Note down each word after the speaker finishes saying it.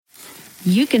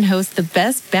you can host the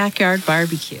best backyard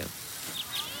barbecue.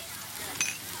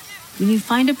 When you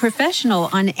find a professional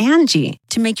on Angie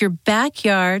to make your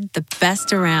backyard the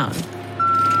best around.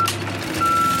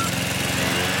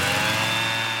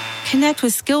 Connect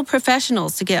with skilled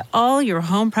professionals to get all your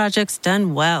home projects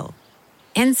done well.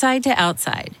 Inside to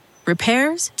outside,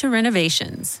 repairs to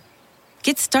renovations.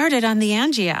 Get started on the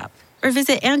Angie app or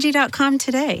visit Angie.com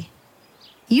today.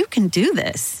 You can do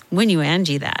this when you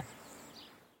Angie that.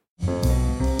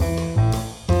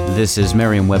 This is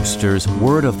Merriam-Webster's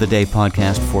Word of the Day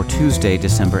podcast for Tuesday,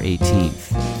 December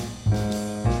 18th.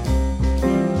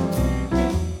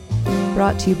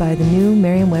 Brought to you by the new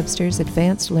Merriam-Webster's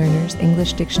Advanced Learners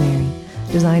English Dictionary,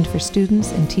 designed for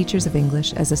students and teachers of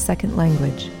English as a second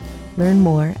language. Learn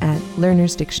more at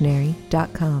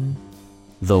learnersdictionary.com.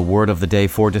 The word of the day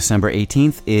for December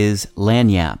 18th is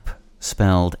lagniappe,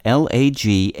 spelled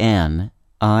Lagniappe.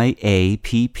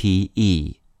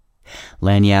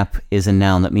 Lagniappe is a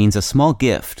noun that means a small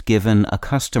gift given a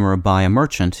customer by a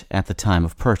merchant at the time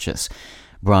of purchase.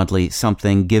 Broadly,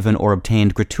 something given or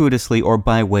obtained gratuitously or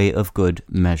by way of good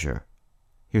measure.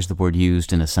 Here's the word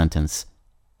used in a sentence.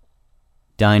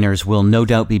 Diners will no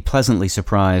doubt be pleasantly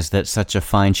surprised that such a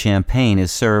fine champagne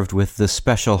is served with the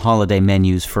special holiday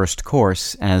menu's first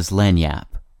course as lagniappe.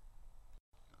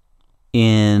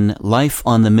 In Life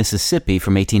on the Mississippi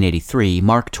from 1883,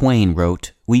 Mark Twain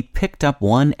wrote, "We picked up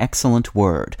one excellent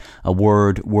word, a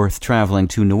word worth traveling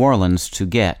to New Orleans to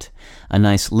get. A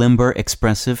nice, limber,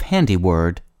 expressive, handy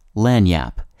word,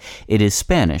 lagniappe. It is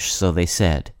Spanish, so they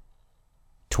said."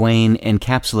 Twain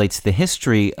encapsulates the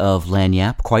history of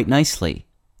lagniappe quite nicely.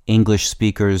 English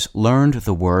speakers learned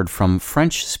the word from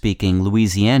French-speaking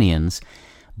Louisianians,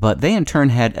 but they in turn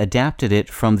had adapted it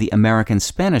from the American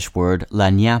Spanish word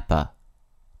lagniappe.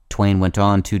 Twain went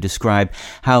on to describe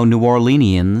how New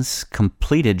Orleanians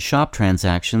completed shop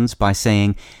transactions by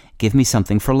saying, "Give me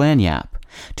something for lagniappe,"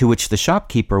 to which the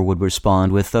shopkeeper would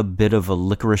respond with a bit of a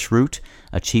licorice root,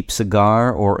 a cheap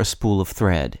cigar, or a spool of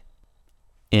thread.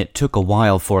 It took a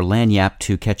while for lagniappe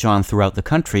to catch on throughout the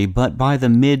country, but by the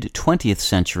mid-20th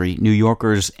century, New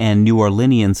Yorkers and New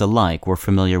Orleanians alike were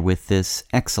familiar with this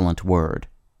excellent word.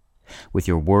 With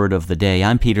your word of the day,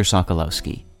 I'm Peter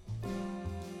Sokolowski.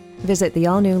 Visit the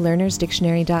all-new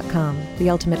learnersdictionary.com, the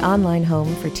ultimate online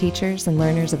home for teachers and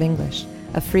learners of English.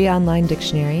 A free online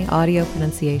dictionary, audio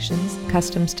pronunciations,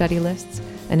 custom study lists,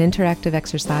 and interactive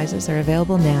exercises are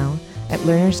available now at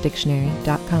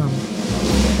learnersdictionary.com.